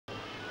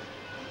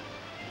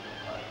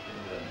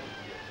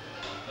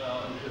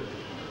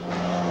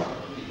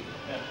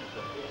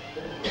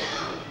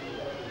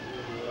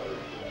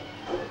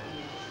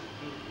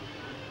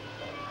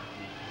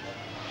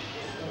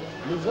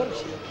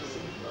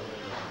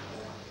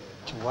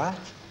To what?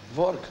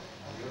 Work.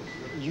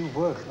 You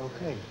work,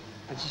 okay.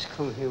 I just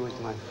come here with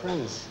my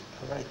friends,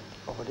 right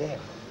over there.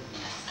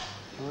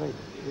 All right.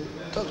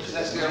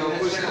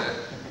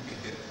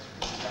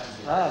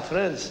 Ah,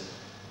 friends.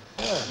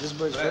 Yeah, this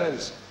boy's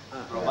friends.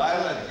 From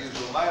Ireland, he's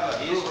from Ireland.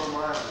 He's from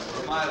Ireland.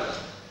 From Ireland.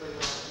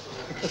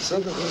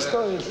 Σαν το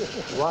Χριστό είναι.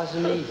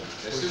 Wasn't me.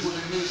 Εσύ που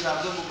θυμίζεις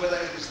αυτό που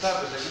πέταγε τις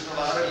τάπες εκεί στο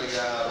βαρέλι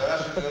για να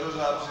περάσει ο καιρός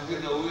να ψηθεί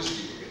το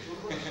ουίσκι.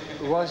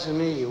 It wasn't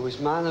me, it was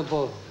man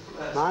above.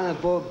 Man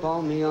above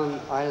bought me on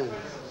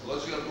Ireland.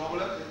 What's your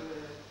problem?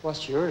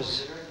 What's yours?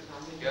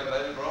 You have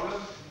any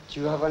problem? Do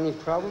you have any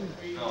problem?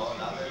 No,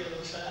 nothing.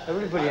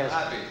 Everybody I'm has.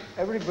 happy.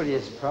 Everybody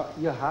has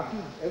You're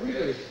happy?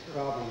 Everybody has a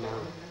problem now.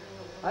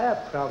 I have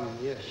problem,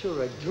 yeah, sure,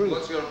 I drink.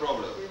 What's your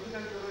problem?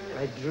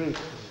 I drink.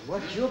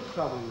 What's your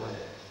problem, man?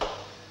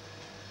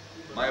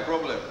 My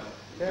problem?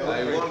 Yeah.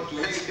 I want to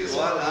eat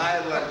one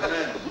Ireland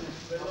man.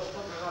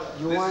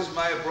 This is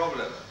my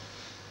problem.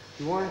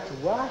 You want to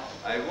what?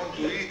 I want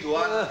to eat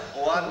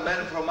one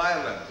man from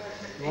Ireland.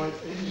 You want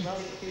to eat?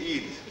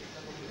 Eat.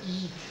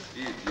 Eat.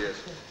 Eat, yes.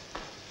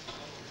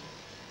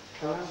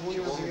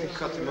 You want me to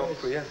cut him up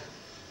for you?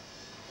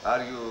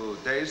 Are you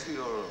tasty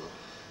or?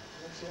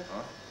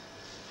 Huh?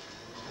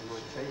 I'm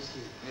not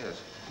tasty. Yes.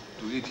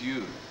 To eat you.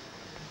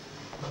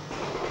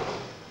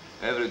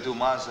 Every 2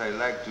 months I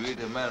like to eat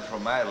a man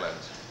from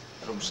Ireland,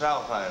 from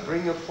South Ireland.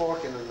 Bring a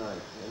fork and a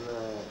knife. Ένα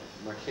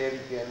μαχαίρι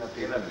και ένα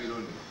Ένα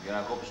πυρούνι, για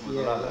να κόψουμε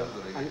τον άντρα αυτό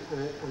εκεί.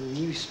 A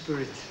new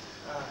spirit.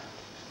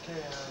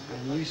 A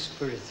new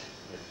spirit.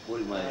 Πού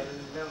είμαι?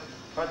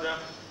 What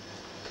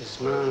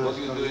are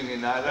you doing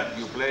in Ireland?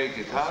 You play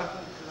guitar?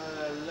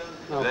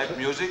 No, like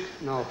music?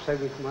 No, play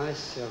with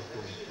myself.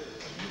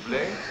 You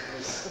play?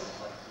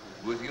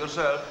 With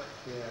yourself?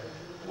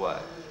 Yeah. Why?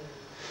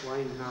 Why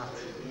not?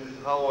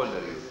 How old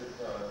are you?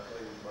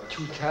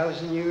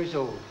 2,000 years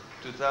old.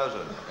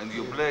 2,000. And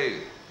you play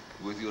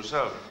with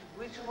yourself?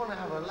 We just want to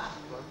have a laugh,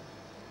 man.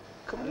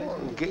 Come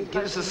on, give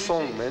us a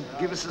song, man.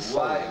 Give us a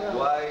song.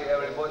 Why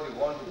everybody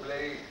want to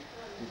play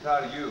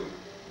guitar you?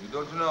 You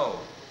don't know.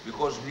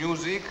 Because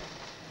music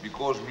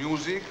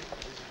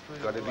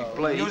Gotta be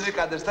played. Music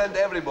understand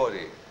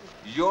everybody.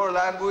 Your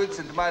language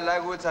and my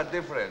language are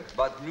different,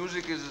 but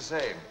music is the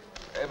same.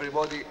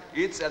 Everybody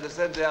each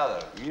understand the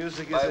other.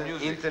 Music is an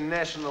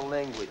international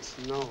language.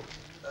 No.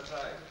 That's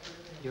right.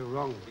 You're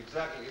wrong.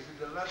 Exactly. It's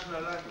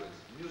international language.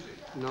 Music.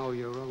 No,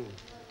 you're wrong.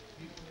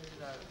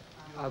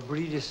 I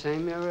breathe the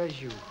same air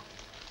as you.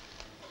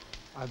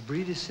 I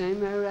breathe the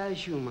same air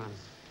as you, man.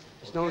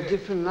 There's no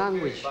different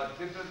language. But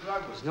different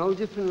language. There's no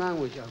different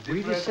language. I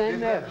breathe the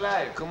same air.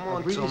 Life. Come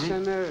on, I breathe the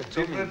same air.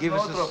 Tommy, give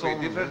us a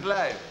song. Different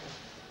life.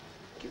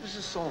 Give us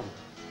a song.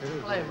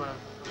 Play, man.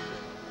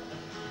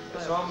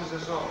 A song is a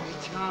song. Hey,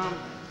 Tom,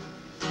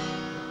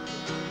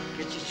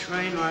 get your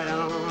train right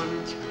on.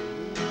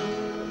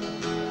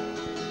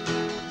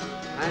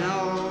 I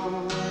know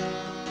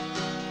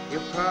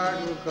your part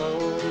will go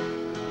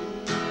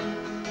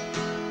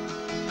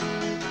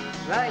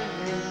right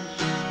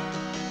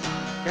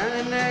down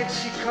in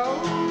Mexico.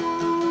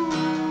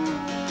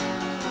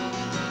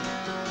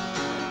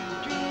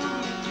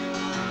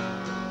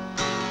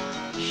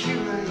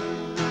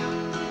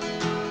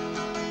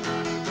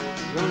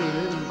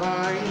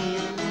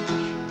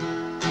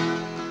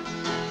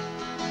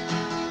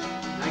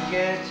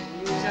 Get the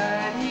news I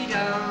need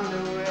on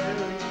the way.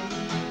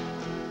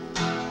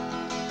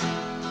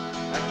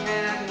 I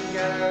can't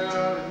get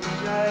all the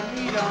news I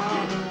need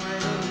on the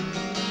way.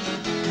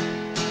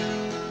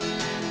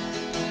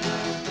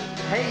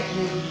 Hate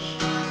me,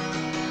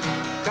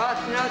 got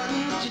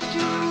nothing to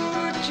do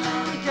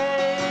today.